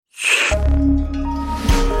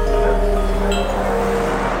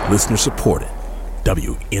Listener supported.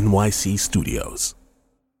 WNYC Studios.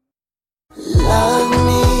 Love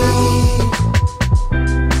me,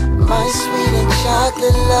 my sweet and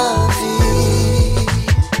chocolate lovey.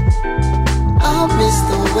 I'll miss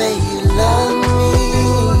the way you love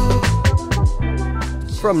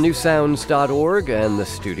me. From newsounds.org and the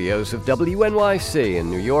studios of WNYC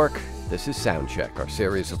in New York, this is Soundcheck, our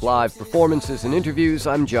series of live performances and interviews.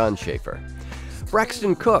 I'm John Schaefer.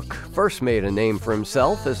 Braxton Cook first made a name for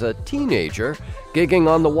himself as a teenager, gigging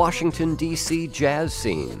on the Washington, D.C. jazz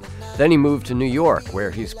scene. Then he moved to New York,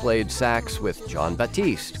 where he's played sax with John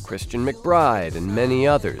Batiste, Christian McBride, and many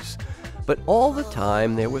others. But all the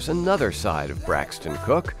time, there was another side of Braxton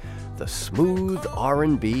Cook, the smooth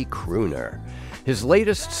R&B crooner. His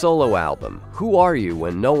latest solo album, Who Are You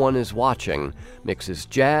When No One Is Watching, mixes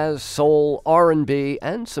jazz, soul, R&B,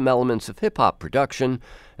 and some elements of hip-hop production,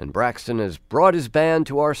 and Braxton has brought his band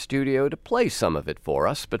to our studio to play some of it for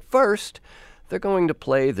us. But first, they're going to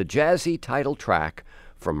play the jazzy title track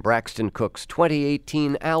from Braxton Cook's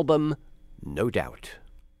 2018 album, No Doubt.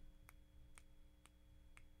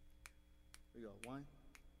 We go 1,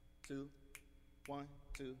 2, 1,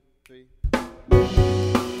 2, 3.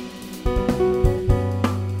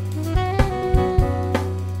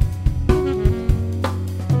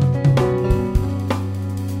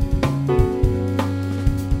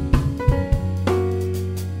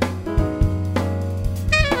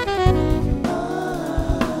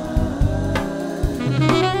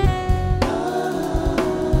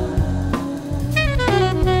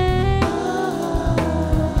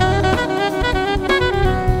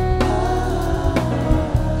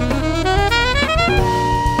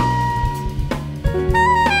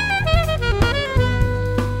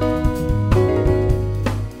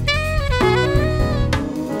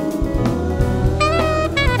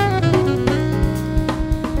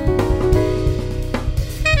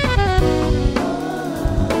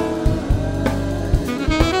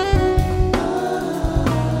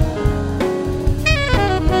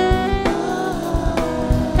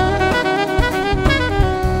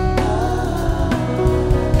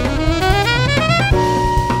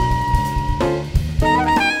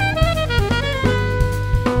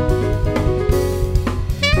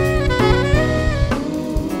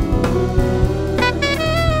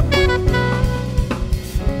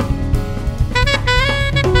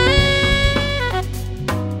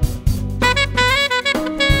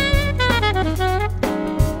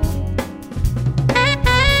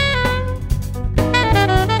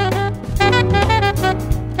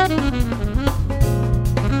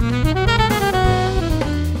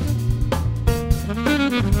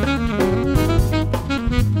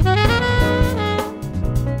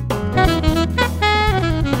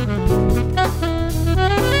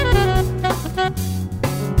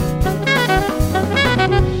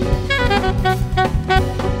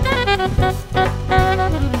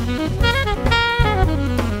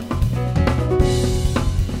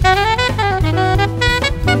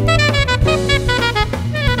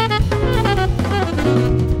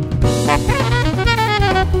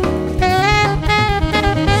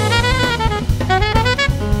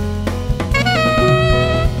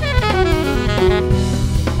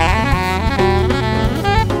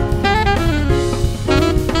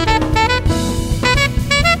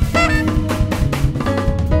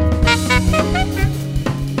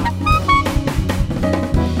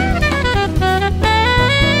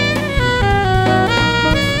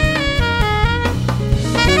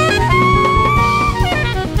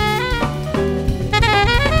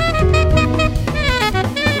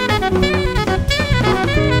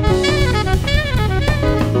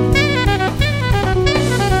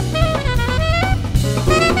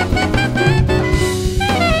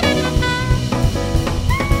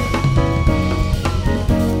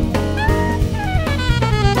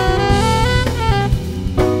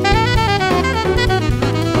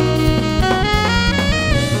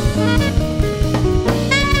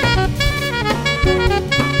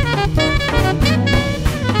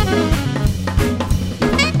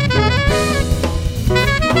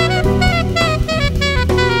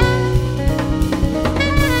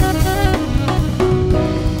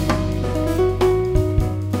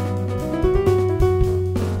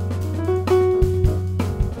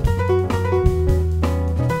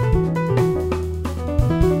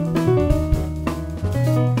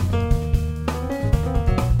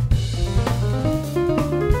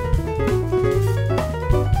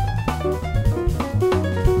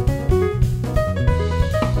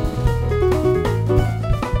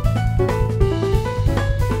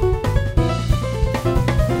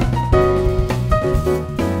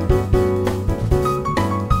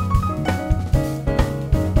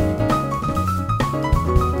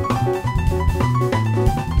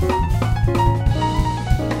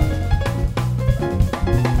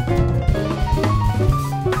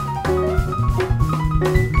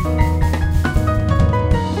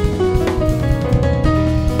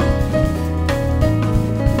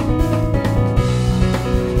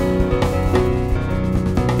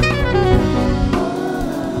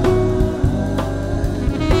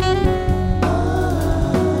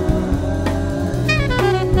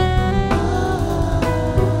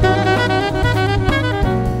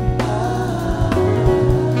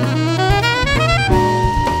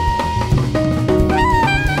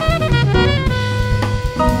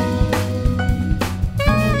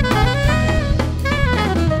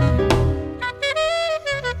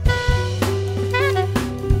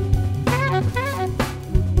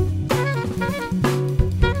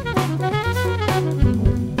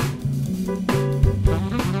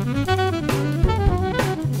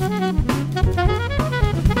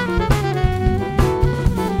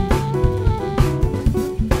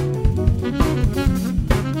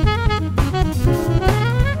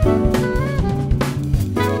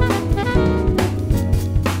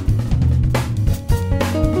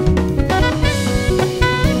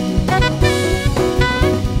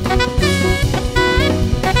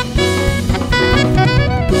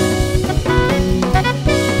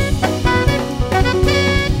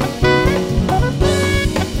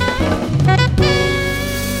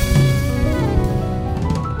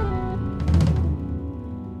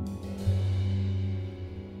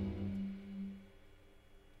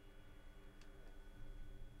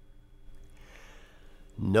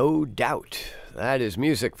 No Doubt. That is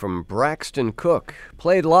music from Braxton Cook,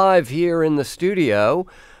 played live here in the studio.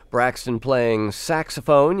 Braxton playing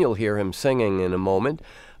saxophone. You'll hear him singing in a moment.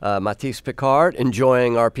 Matisse Picard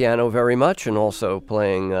enjoying our piano very much and also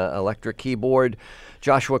playing electric keyboard.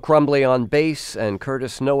 Joshua Crumbly on bass and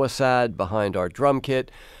Curtis Noasad behind our drum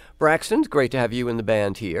kit. Braxton, it's great to have you in the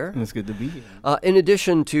band here. It's good to be here. In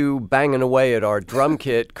addition to banging away at our drum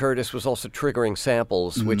kit, Curtis was also triggering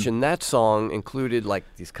samples, which in that song included like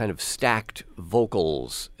these kind of stacked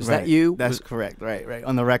vocals. Is that you? That's correct. Right.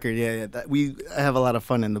 On the record, yeah. We have a lot of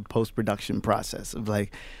fun in the post-production process of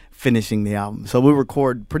like finishing the album. So we'll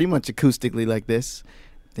record pretty much acoustically like this.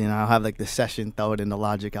 Then I'll have like the session, throw it into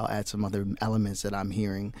Logic. I'll add some other elements that I'm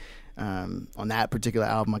hearing. On that particular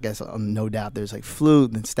album, I guess on No Doubt, there's like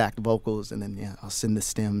flute and stacked vocals, and then I'll send the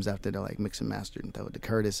stems after they're like mixed and mastered and throw it to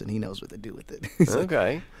Curtis, and he knows what to do with it.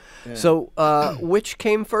 Okay. Yeah. So which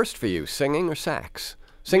came first for you, singing or sax?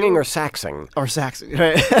 Singing or saxing? Or saxing,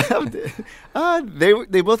 right?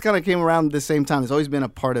 They both kind of came around at the same time. It's always been a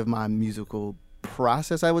part of my musical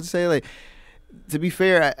process, I would say. Like, to be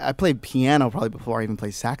fair, I played piano probably before I even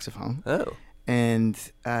played saxophone. Oh. And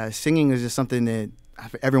singing is just something that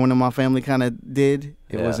everyone in my family kind of did.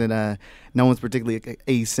 It wasn't no one's particularly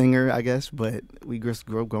a singer, I guess, but we grew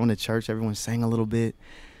up going to church. Everyone sang a little bit,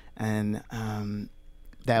 and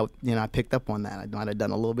that I picked up on that. I might have done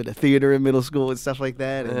a little bit of theater in middle school and stuff like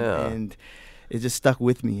that, and it just stuck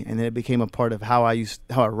with me. And then it became a part of how I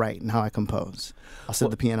write and how I compose. I'll sit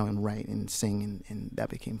at the piano and write and sing, and that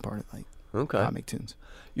became part of how I make tunes.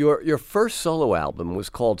 Your first solo album was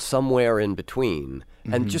called Somewhere in Between,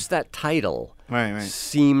 and just that title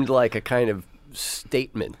seemed like a kind of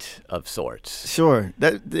statement of sorts. Sure.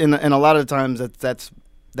 That and a lot of times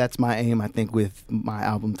that's my aim, I think, with my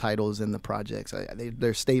album titles and the projects.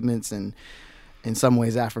 They're statements and in some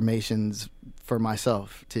ways affirmations for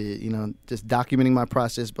myself to, just documenting my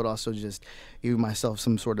process, but also just giving myself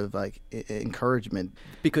some sort of like encouragement.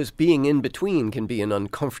 Because being in between can be an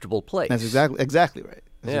uncomfortable place. That's exactly right.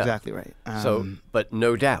 That's exactly right. But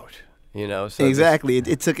no doubt, So exactly.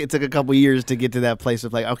 It took a couple years to get to that place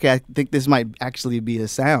of like, okay, I think this might actually be a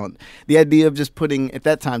sound. The idea of just putting, at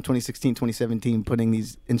that time, 2016, 2017, putting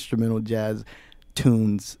these instrumental jazz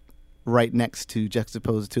tunes right next to,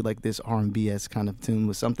 juxtaposed to like this R&B-esque kind of tune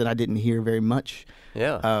was something I didn't hear very much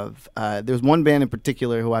of. There was one band in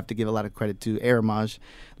particular who I have to give a lot of credit to, Air Homage,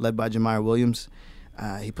 led by Jamire Williams.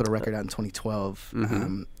 He put a record out in 2012.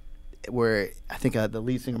 Where I think the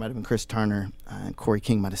lead singer might have been Chris Turner, and Corey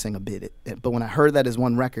King might have sang a bit. But when I heard that as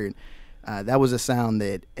one record, that was a sound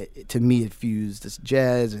that, to me, it fused this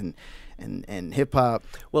jazz and hip hop.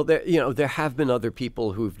 Well, there have been other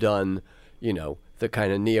people who've done, the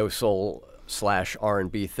kind of neo soul /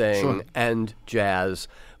 R&B thing and jazz.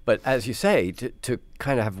 But as you say, to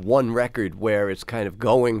kind of have one record where it's kind of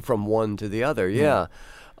going from one to the other,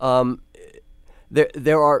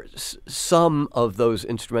 There are some of those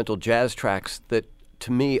instrumental jazz tracks that,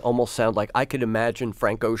 to me, almost sound like I could imagine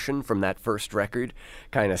Frank Ocean from that first record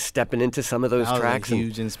kind of stepping into some of those tracks. That was a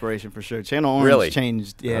huge inspiration for sure. Channel Orange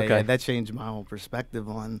changed. Yeah, that changed my whole perspective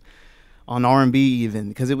on R&B even,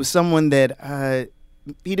 because it was someone that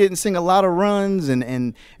he didn't sing a lot of runs, and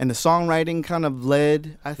the songwriting kind of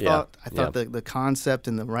led. I thought the concept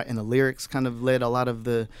and the lyrics kind of led a lot of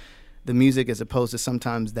the music, as opposed to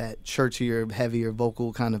sometimes that churchier, heavier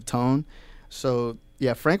vocal kind of tone. So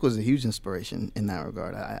yeah, Frank was a huge inspiration in that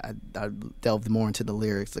regard. I delved more into the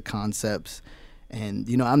lyrics, the concepts, and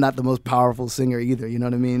I'm not the most powerful singer either. You know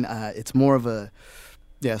what I mean? It's more of a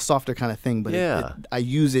softer kind of thing, but I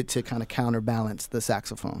use it to kind of counterbalance the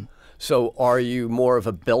saxophone. So are you more of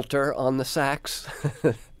a belter on the sax?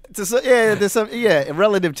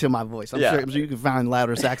 Relative to my voice. I'm sure you can find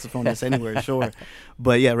louder saxophonists anywhere, sure.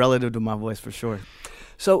 But relative to my voice, for sure.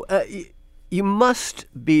 So you must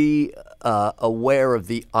be aware of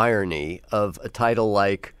the irony of a title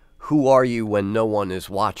like Who Are You When No One Is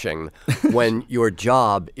Watching, when your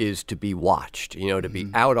job is to be watched, to be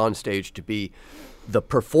out on stage, to be the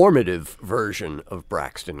performative version of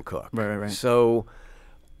Braxton Cook. Right. So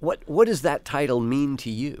what does that title mean to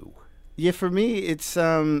you? Yeah, for me, it's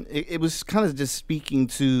it was kind of just speaking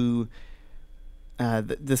to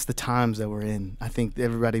the times that we're in. I think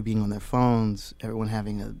everybody being on their phones, everyone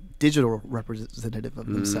having a digital representative of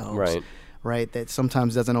themselves, right? That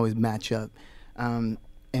sometimes doesn't always match up. And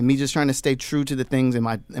me just trying to stay true to the things in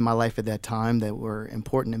my life at that time that were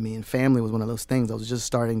important to me, and family was one of those things. I was just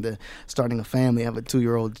starting a family. I have a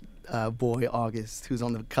 2-year-old boy, August, who's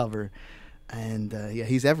on the cover. And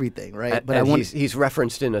he's everything, right? But he's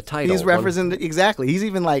referenced in a title. He's referenced exactly. He's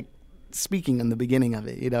even like speaking in the beginning of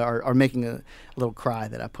it, or making a little cry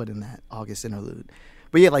that I put in that August interlude.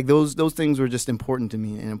 But yeah, like those things were just important to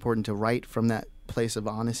me, and important to write from that place of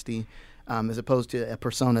honesty, as opposed to a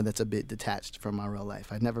persona that's a bit detached from my real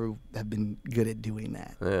life. I never have been good at doing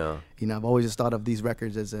that. Yeah. I've always just thought of these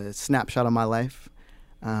records as a snapshot of my life.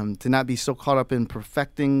 To not be so caught up in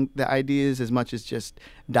perfecting the ideas as much as just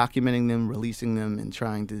documenting them, releasing them, and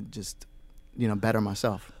trying to just, better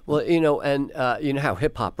myself. Well, and you know how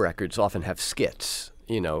hip-hop records often have skits,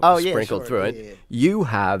 sprinkled through it. Yeah. You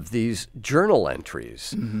have these journal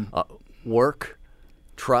entries, work,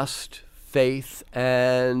 trust, faith,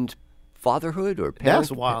 and fatherhood or parent.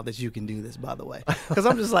 That's wild that you can do this, by the way. Because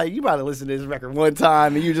I'm just like, you probably listen to this record one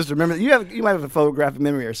time and you just remember. You might have a photographic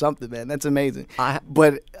memory or something, man. That's amazing.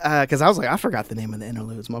 But because I was like, I forgot the name of the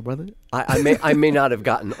interludes, my brother. I may not have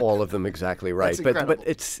gotten all of them exactly right, but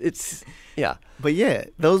it's yeah. But yeah,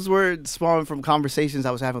 those were spawned from conversations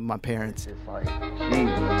I was having with my parents. It's like,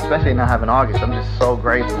 geez, especially not having August, I'm just so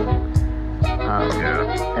grateful.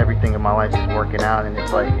 Everything in my life is working out, and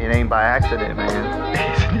it's like, it ain't by accident,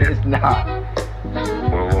 man. It's not.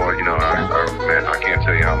 Well, Lord, I can't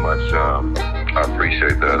tell you how much I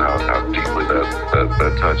appreciate that, how deeply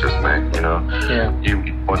that touches me. Yeah.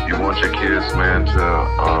 You want your kids, man,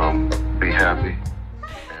 to be happy.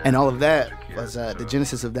 And all of that was the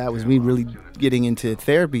genesis of that was me really getting into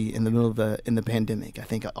therapy in the middle of the pandemic. I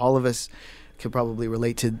think all of us could probably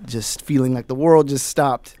relate to just feeling like the world just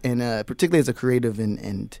stopped, and particularly as a creative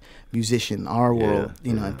and musician, our world,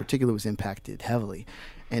 in particular, was impacted heavily.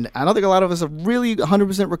 And I don't think a lot of us have really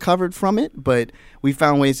 100% recovered from it, but we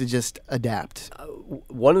found ways to just adapt.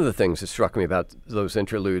 One of the things that struck me about those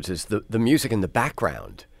interludes is the music in the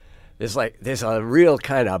background. There's a real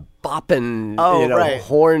kind of bopping,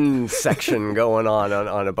 horn section going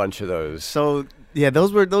on a bunch of those. So yeah,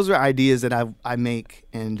 those were ideas that I make,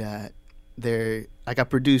 and they're like I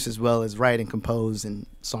produce as well as write and compose and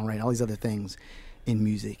songwrite, all these other things in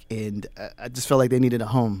music, and I just felt like they needed a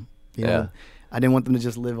home. You know? I didn't want them to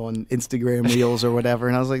just live on Instagram Reels or whatever,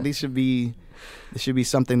 and I was like, this should be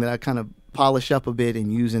something that I kind of polish up a bit and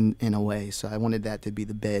use in a way. So I wanted that to be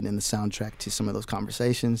the bed and the soundtrack to some of those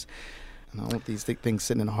conversations, and I want these things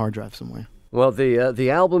sitting in a hard drive somewhere. Well, the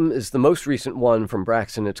album is the most recent one from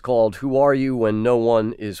Braxton. It's called "Who Are You When No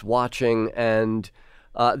One Is Watching," and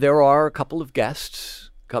there are a couple of guests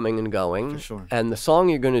coming and going. For sure. And the song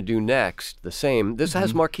you're going to do next, the same. This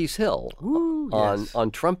has Marquise Hill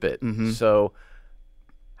on trumpet. Mm-hmm. So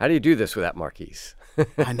how do you do this without Marquise?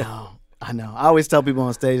 I know. I always tell people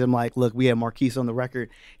on stage, I'm like, look, we have Marquise on the record.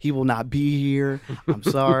 He will not be here. I'm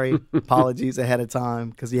sorry. Apologies ahead of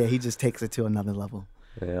time. Because, he just takes it to another level.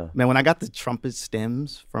 Yeah. Man, when I got the trumpet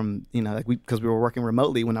stems from, because we were working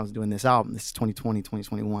remotely when I was doing this album, this is 2020,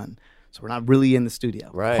 2021. So we're not really in the studio.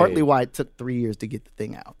 Right. Partly why it took 3 years to get the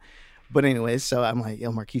thing out. But anyway, so I'm like,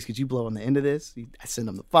 yo, Marquise, could you blow on the end of this? I send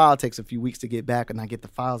him the file. It takes a few weeks to get back, and I get the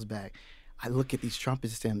files back. I look at these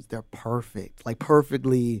trumpet stems. They're perfect, like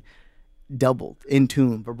perfectly doubled, in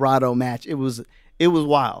tune, vibrato match. It was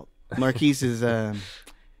wild. Marquise is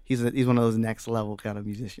he's one of those next level kind of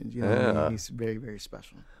musicians. He's very, very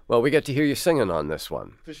special. Well, we get to hear you singing on this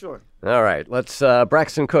one. For sure. All right, let's.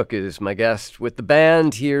 Braxton Cook is my guest with the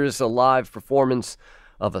band. Here's a live performance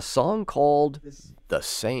of a song called "The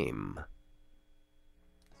Same."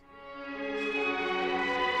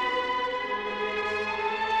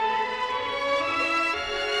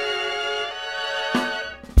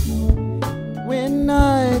 We're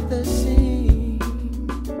not the same.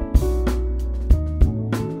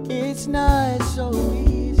 It's not so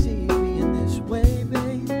easy being this way,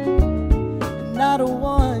 babe. Not a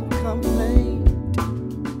one complaint.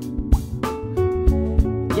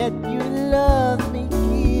 Yet you love me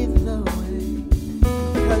either way.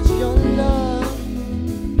 'Cause your love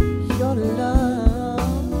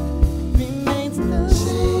remains the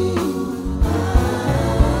same.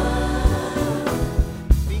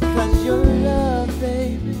 Because your love,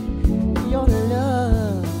 baby, your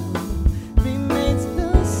love remains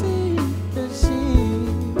the same,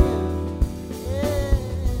 yeah.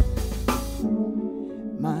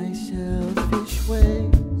 My selfish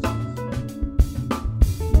ways,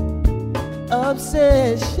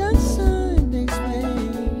 obsession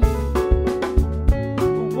unexplained.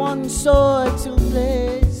 One sword, two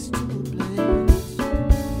blades,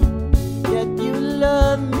 yet you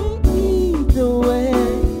love me either way.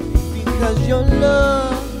 Because your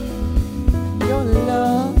love,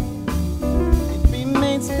 it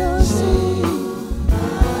remains the same.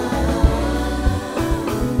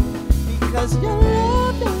 Because your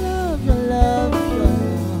love,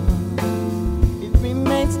 it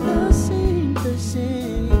remains the same.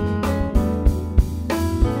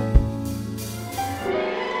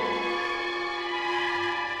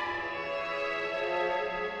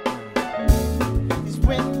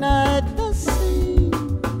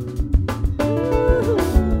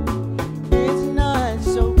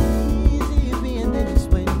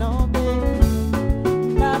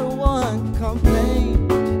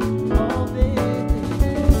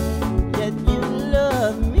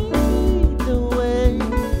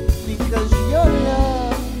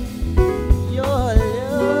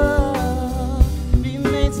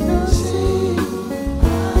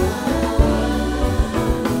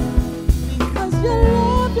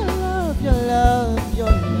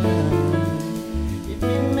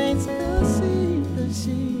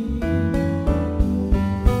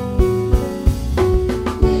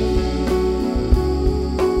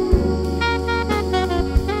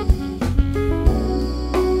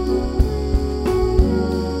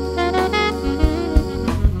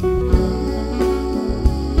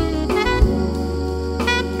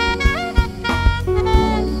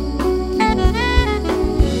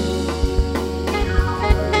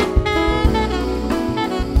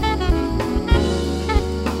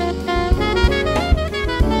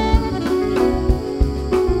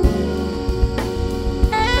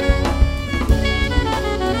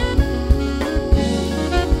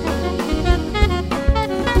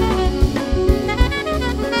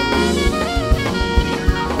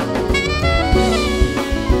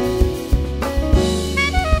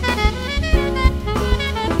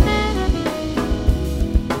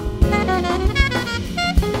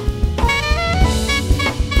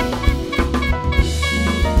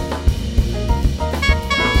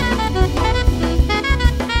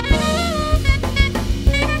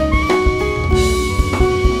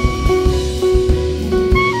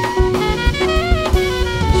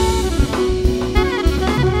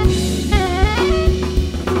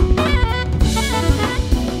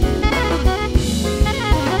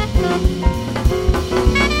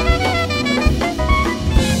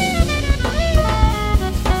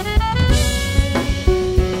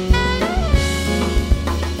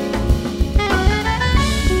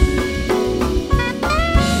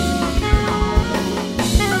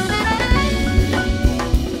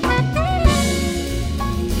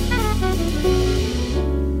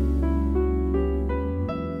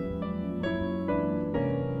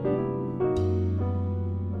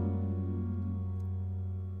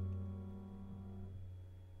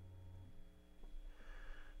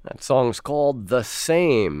 song's called The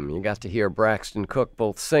Same. You got to hear Braxton Cook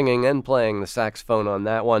both singing and playing the saxophone on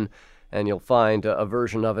that one, and you'll find a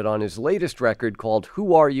version of it on his latest record called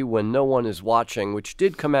Who Are You When No One Is Watching, which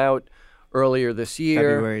did come out earlier this year.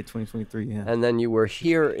 February 2023, yeah. And then you were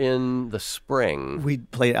here in the spring. We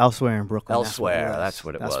played elsewhere in Brooklyn. That's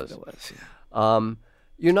what it was. Yeah.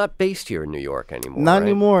 You're not based here in New York anymore, Not right?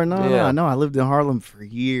 anymore. No. I lived in Harlem for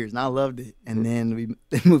years, and I loved it. And then we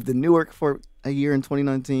moved to Newark for a year in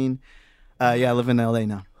 2019. I live in L.A.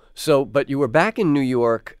 now. So, but you were back in New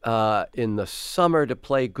York in the summer to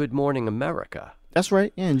play Good Morning America. That's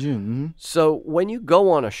right. Yeah, in June. Mm-hmm. So when you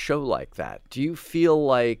go on a show like that, do you feel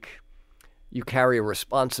like you carry a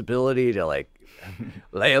responsibility to like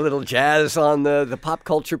lay a little jazz on the pop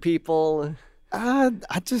culture people? I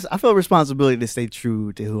feel responsibility to stay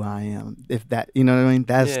true to who I am. If that, you know what I mean?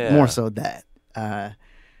 That's more so that. I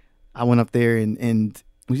went up there and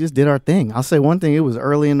we just did our thing. I'll say one thing. It was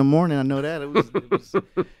early in the morning. I know that. It was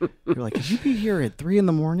you're like, could you be here at 3 a.m.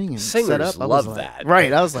 and Singers set up? love that.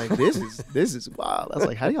 Right. I was like, this is wild. I was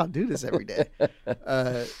like, how do y'all do this every day?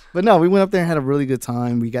 But no, we went up there and had a really good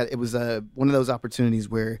time. It was one of those opportunities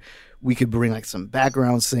where we could bring like some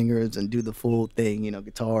background singers and do the full thing,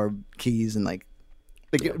 guitar, keys, and like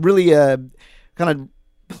really kind of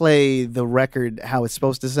play the record how it's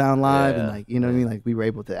supposed to sound live, and like, you know what I mean? Like we were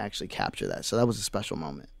able to actually capture that. So that was a special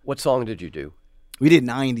moment. What song did you do? We did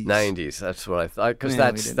 90s. 90s. That's what I thought,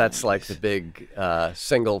 because that's like the big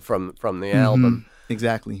single from the album.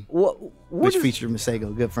 Exactly. Which featured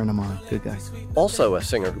Masego, good friend of mine, good guy. Also a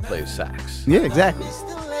singer who plays sax. Yeah, exactly.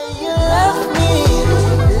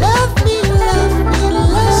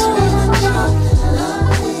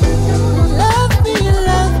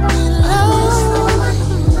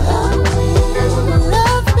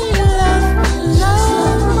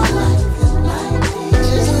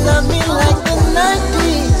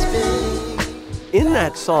 In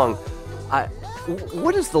that song,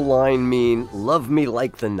 what does the line mean? Love me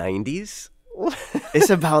like the 90s? It's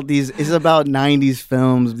about 90s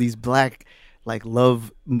films, these black like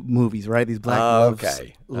love movies, right? These black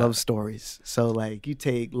love stories. So like you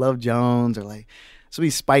take Love Jones or like some of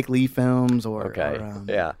these Spike Lee films or kind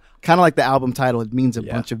of like the album title. It means a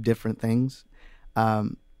bunch of different things.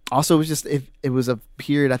 Also, it was a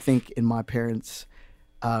period I think in my parents'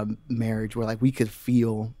 marriage where like we could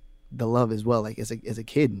feel the love as well, like as a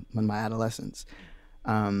kid in my adolescence.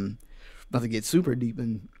 Not to get super deep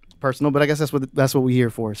and personal, but I guess that's what we're here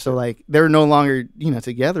for. So like they're no longer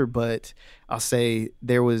together, but I'll say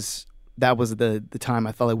that was the time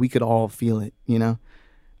I felt like we could all feel it.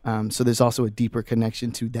 So there's also a deeper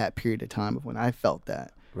connection to that period of time of when I felt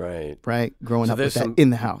that. Right. Growing up with that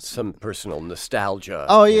in the house. Some personal nostalgia.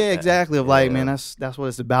 Oh yeah, exactly. Of like, man, that's what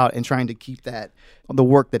it's about, and trying to keep that, the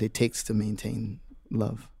work that it takes to maintain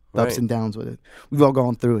love. The ups and downs with it. We've all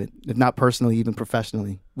gone through it, if not personally, even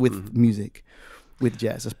professionally, with music, with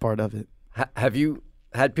jazz as part of it. Have you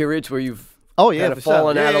had periods where you've kind of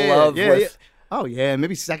fallen out of love with? Yeah. Oh yeah,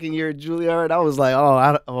 maybe second year at Juilliard, I was like,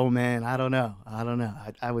 I don't know.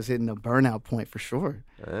 I was hitting a burnout point for sure.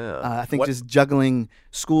 Yeah. I think just juggling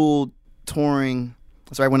school, touring.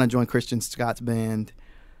 That's right when I joined Christian Scott's band.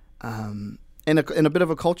 And a bit of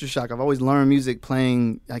a culture shock. I've always learned music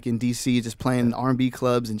playing like in DC, just playing R&B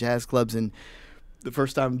clubs and jazz clubs, and the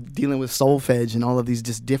first time dealing with solfege and all of these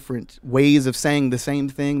just different ways of saying the same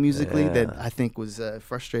thing musically that I think was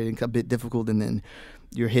frustrating, a bit difficult. And then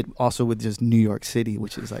you're hit also with just New York City,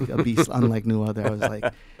 which is like a beast unlike no other. I was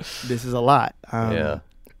like, this is a lot. And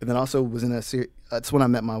then also was in that's when I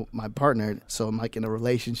met my partner. So I'm like in a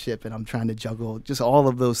relationship and I'm trying to juggle just all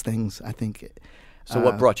of those things, I think. So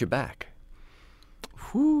what brought you back?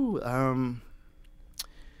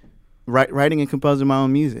 Writing and composing my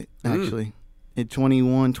own music, actually. At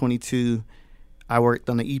 21, 22, I worked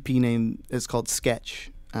on an EP it's called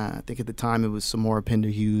Sketch. I think at the time it was Samora Pender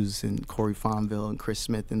Hughes and Corey Fonville and Chris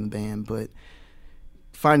Smith in the band, but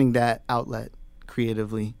finding that outlet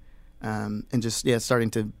creatively and just, starting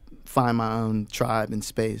to find my own tribe and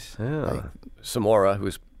space. Yeah. Like, Samora,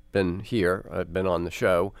 who's been here, been on the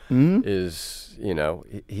show, is,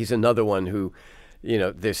 he's another one who,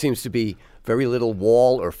 there seems to be very little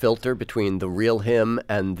wall or filter between the real him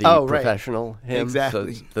and the professional him.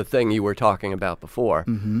 Exactly. So the thing you were talking about before.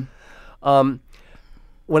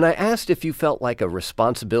 When I asked if you felt like a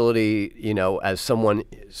responsibility, as someone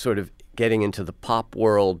sort of getting into the pop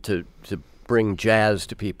world to bring jazz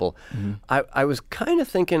to people, I was kind of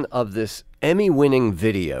thinking of this Emmy-winning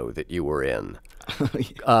video that you were in.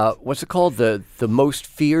 What's it called? The Most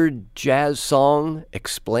Feared Jazz Song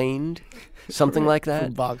Explained? Something like that?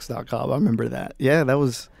 From Vox.com. I remember that. Yeah, that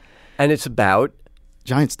was... And it's about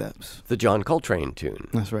Giant Steps. The John Coltrane tune.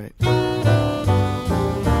 That's right.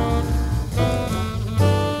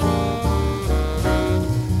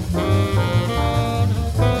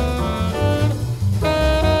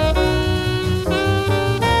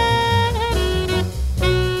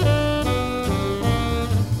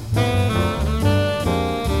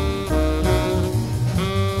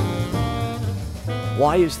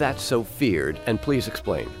 Why is that so feared? And please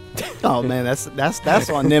explain. Oh man, that's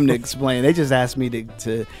on them to explain. They just asked me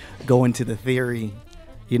to go into the theory,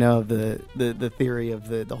 the theory of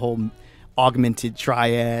the whole augmented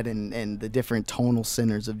triad and the different tonal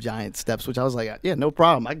centers of Giant Steps, which I was like, yeah, no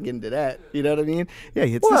problem. I can get into that. You know what I mean? Yeah,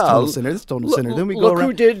 it's this tonal center, this tonal center. Then we go around.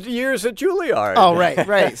 Who did years at Juilliard. Oh,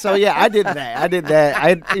 right. So yeah, I did that.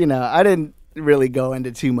 I didn't really go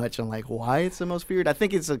into too much on like why it's the most feared. I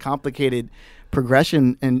think it's a complicated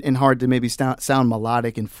progression and hard to maybe sound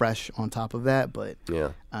melodic and fresh on top of that, but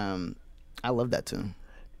yeah, I love that tune.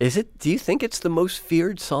 Is it? Do you think it's the most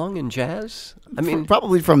feared song in jazz? I mean,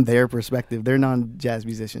 probably from their perspective. They're non-jazz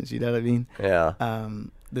musicians. You know what I mean? Yeah.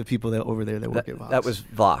 The people that over there that work at Vox. That was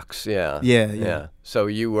Vox. Yeah. Yeah. So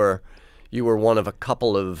you were one of a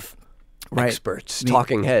couple of experts,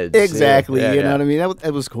 talking heads. Exactly. You know what I mean?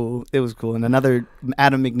 It was cool. It was cool. And another,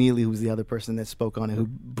 Adam McNeely, who's the other person that spoke on it, who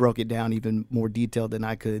broke it down even more detailed than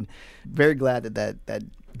I could. Very glad that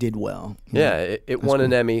did well. Yeah, it won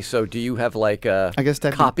an Emmy. So do you have like a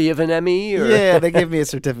copy of an Emmy? Or? Yeah, they gave me a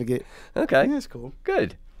certificate. Okay. Yeah, that's cool.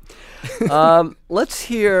 Good.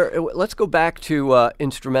 Let's go back to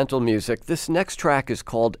instrumental music. This next track is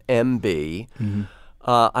called MB. Mm-hmm.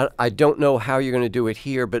 I don't know how you're going to do it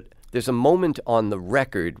here, but there's a moment on the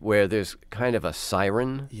record where there's kind of a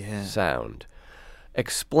siren sound.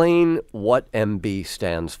 Explain what MB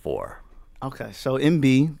stands for. Okay, so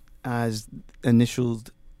MB is initials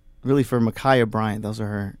really for Micaiah Bryant. That's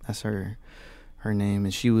her name,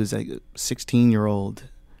 and she was like a 16-year-old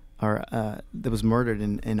that was murdered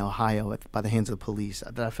in Ohio by the hands of the police.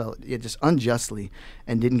 That I felt just unjustly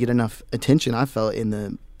and didn't get enough attention. I felt in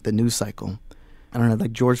the news cycle. I don't know,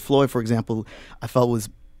 like George Floyd, for example, I felt was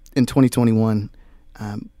in 2021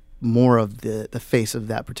 more of the face of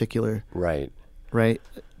that particular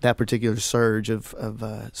that particular surge of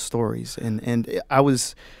stories, and I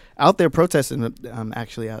was out there protesting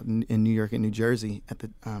actually out in New York and New Jersey at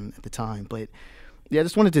the time. But yeah, I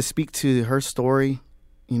just wanted to speak to her story,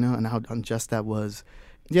 and how unjust that was.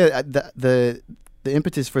 Yeah, the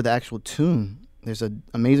impetus for the actual tune. There's an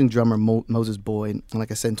amazing drummer, Moses Boyd, and like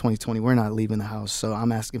I said, in 2020, we're not leaving the house, so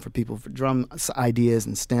I'm asking for people for drum ideas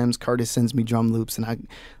and stems. Curtis sends me drum loops, and I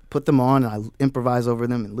put them on, and I improvise over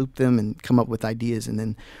them and loop them and come up with ideas, and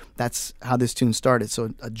then that's how this tune started. So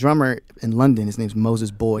a drummer in London, his name's Moses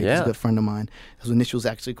Boyd, he's a good friend of mine. His initials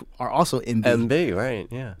actually are also MB. MB, right,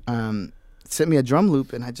 yeah. Sent me a drum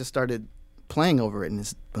loop, and I just started playing over it, and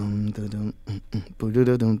it's boom, da-dum,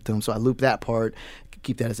 boom, dum. So I loop that part,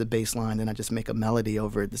 keep that as a bass line, and I just make a melody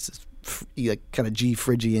over it. This is like kind of G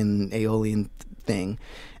Phrygian Aeolian thing,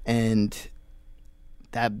 and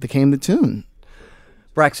that became the tune.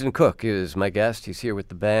 Braxton Cook is my guest. He's here with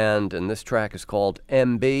the band, and this track is called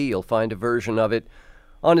MB. You'll find a version of it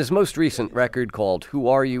on his most recent record called Who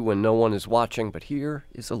Are You When No One Is Watching, but here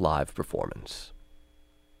is a live performance.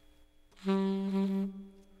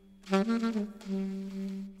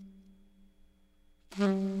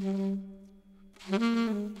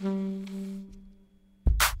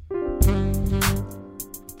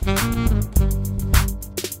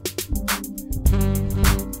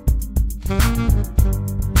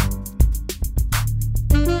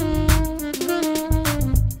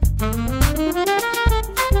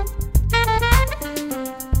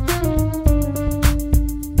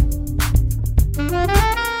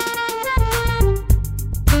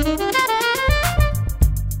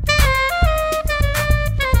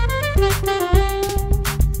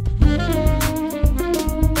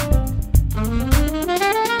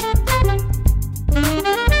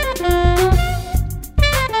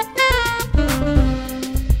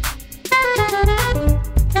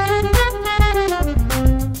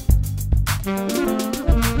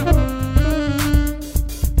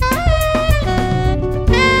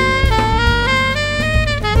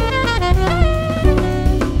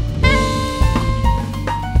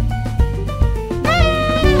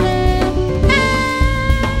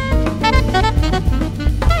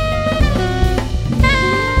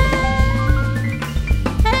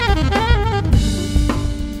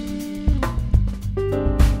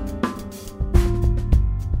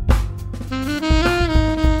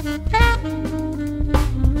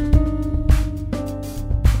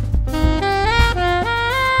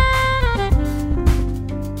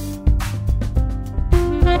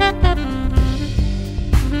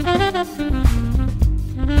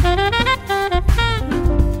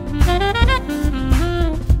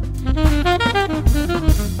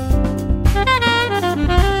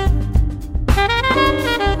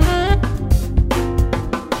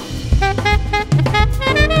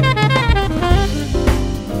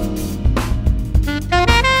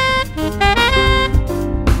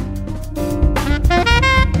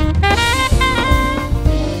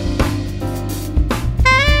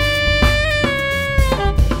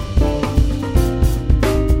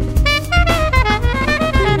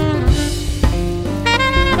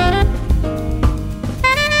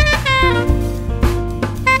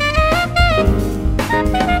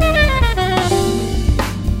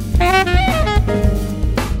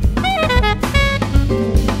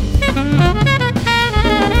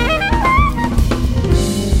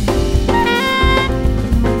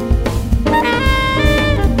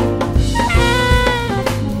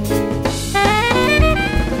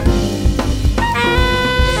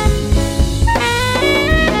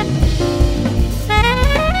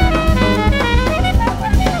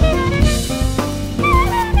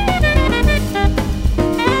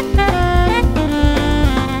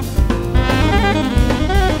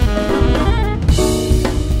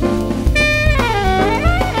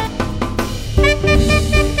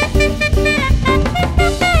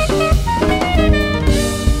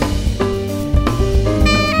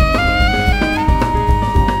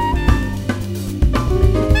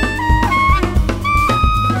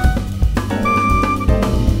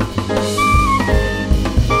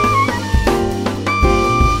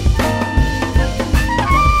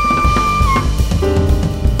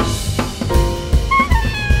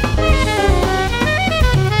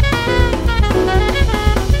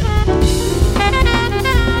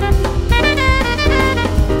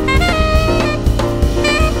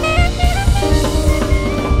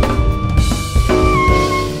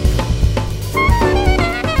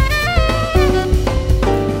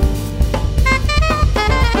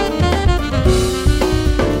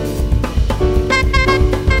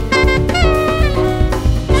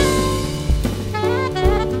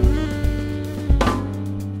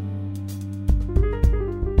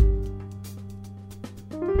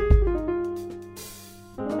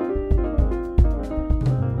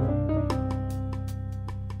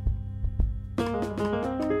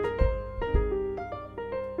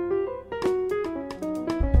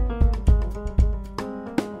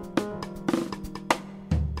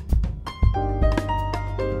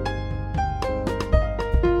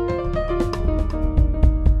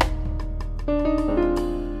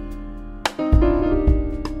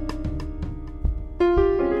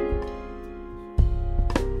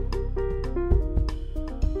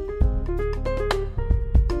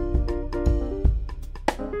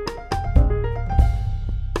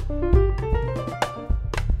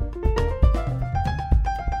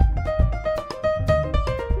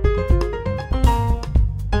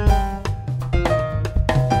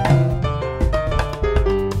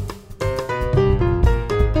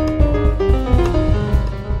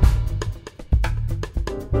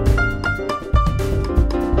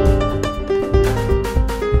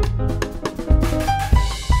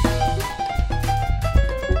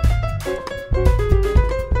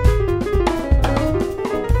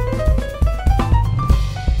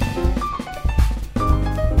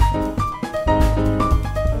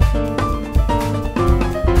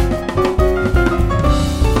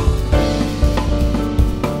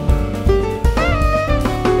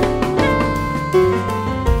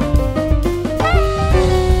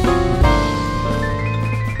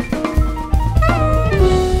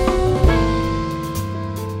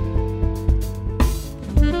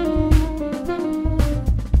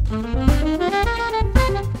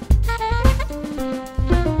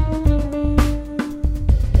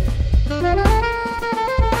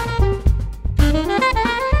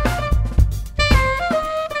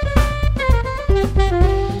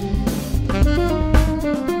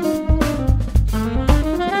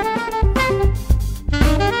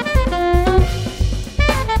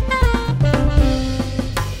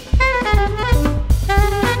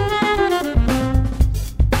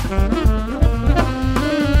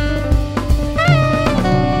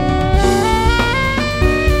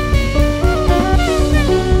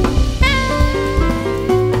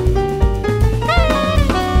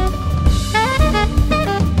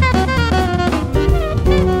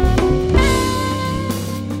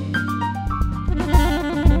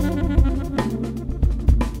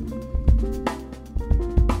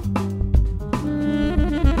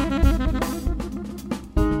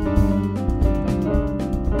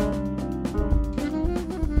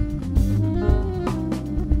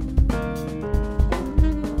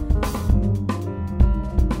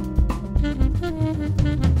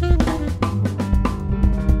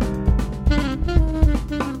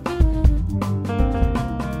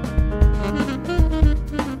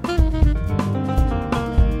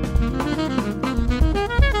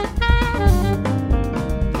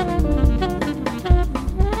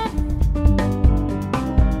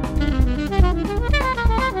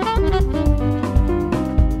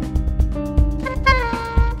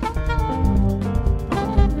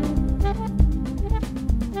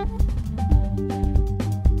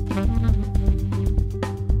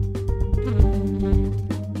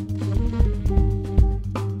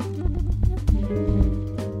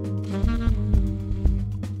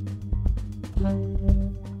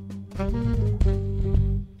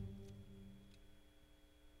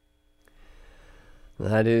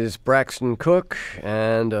 That is Braxton Cook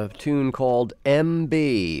and a tune called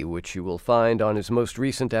MB, which you will find on his most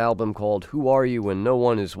recent album called Who Are You When No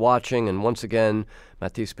One Is Watching? And once again,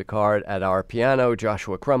 Mathis Picard at our piano,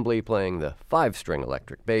 Joshua Crumbly playing the 5-string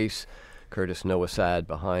electric bass, Curtis Noasad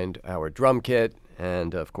behind our drum kit,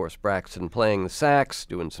 and of course Braxton playing the sax,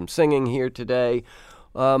 doing some singing here today.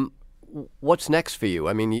 What's next for you?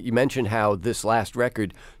 I mean, you mentioned how this last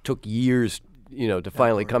record took years to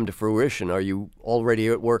finally come to fruition. Are you already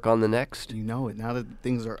at work on the next? You know it. Now that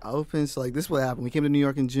things are open. So, this is what happened. We came to New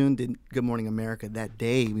York in June, did Good Morning America. That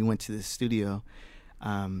day, we went to the studio,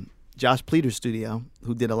 Josh Pleater's studio,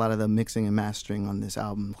 who did a lot of the mixing and mastering on this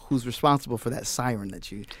album, who's responsible for that siren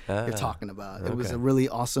that you're talking about. Okay. It was a really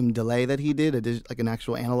awesome delay that he did, an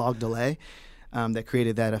actual analog delay. That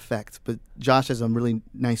created that effect. But Josh has a really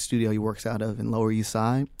nice studio he works out of in Lower East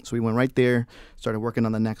Side. So we went right there, started working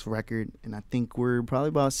on the next record, and I think we're probably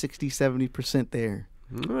about 60-70% there.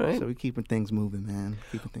 All right. So we're keeping things moving, man.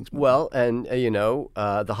 Well, and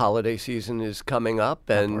the holiday season is coming up,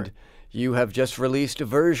 and you have just released a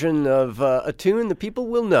version of a tune that people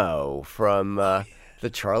will know from the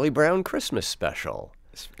Charlie Brown Christmas special.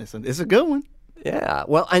 It's a good one. Yeah,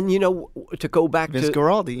 well, and to go back Vince to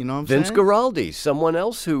Guaraldi, you know what I'm saying? Vince Guaraldi, someone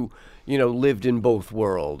else who, lived in both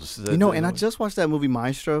worlds. And I just watched that movie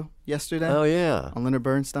Maestro yesterday. Oh, yeah. On Leonard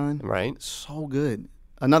Bernstein. Right. So good.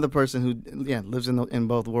 Another person who, lives in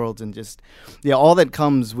both worlds and just, all that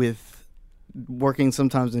comes with working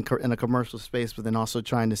sometimes in a commercial space, but then also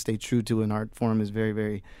trying to stay true to an art form is very,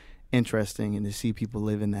 very interesting, and to see people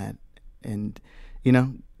live in that and,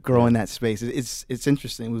 grow in that space. It's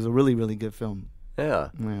interesting. It was a really, really good film. Yeah.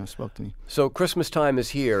 Yeah, it spoke to me. So Christmas time is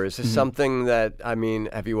here. Is this something that,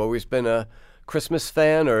 have you always been a Christmas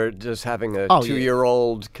fan, or just having a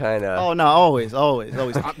 2-year-old kind of? Oh, no, always.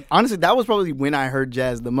 Honestly, that was probably when I heard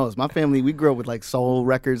jazz the most. My family, we grew up with soul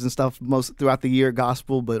records and stuff most throughout the year,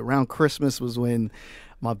 gospel, but around Christmas was when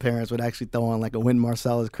my parents would actually throw on a Wynton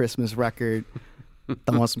Marsalis Christmas record.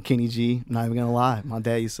 I want some Kenny G. I'm not even gonna lie. My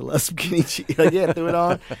dad used to love some Kenny G. Threw it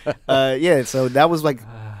on. So that was I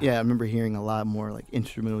remember hearing a lot more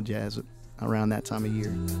instrumental jazz around that time of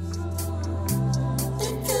year.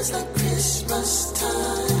 It feels like Christmas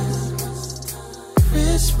time.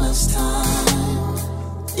 Christmas time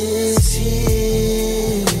is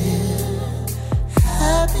here.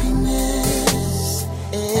 Happiness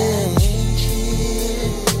is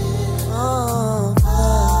here. Oh,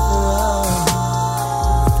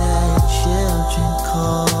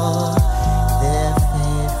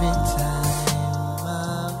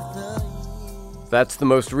 That's the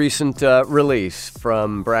most recent release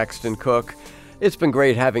from Braxton Cook. It's been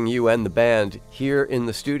great having you and the band here in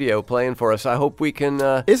the studio playing for us. I hope we can...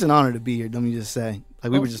 It's an honor to be here, let me just say.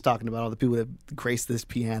 We were just talking about all the people that graced this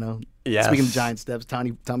piano. Yes. Speaking of giant steps,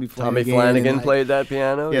 Tommy Flanagan. Tommy Flanagan played that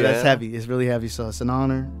piano. Yeah, that's heavy. It's really heavy, so it's an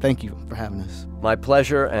honor. Thank you for having us. My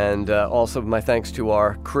pleasure, and also my thanks to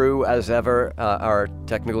our crew, as ever. Our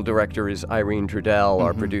technical director is Irene Trudell.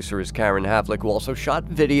 Our producer is Karen Havlick, who also shot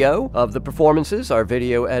video of the performances. Our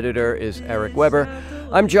video editor is Eric Weber.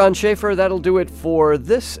 I'm John Schaefer. That'll do it for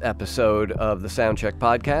this episode of the Soundcheck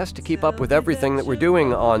Podcast. To keep up with everything that we're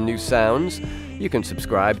doing on New Sounds, you can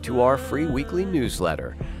subscribe to our free weekly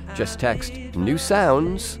newsletter. Just text New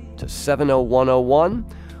Sounds to 70101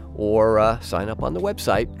 or sign up on the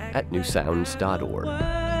website at newsounds.org.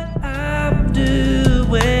 I'm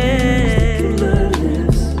doing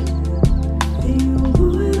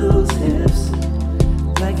those hips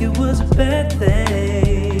like it was a bad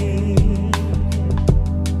thing.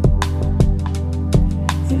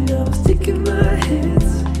 And I was sticking my head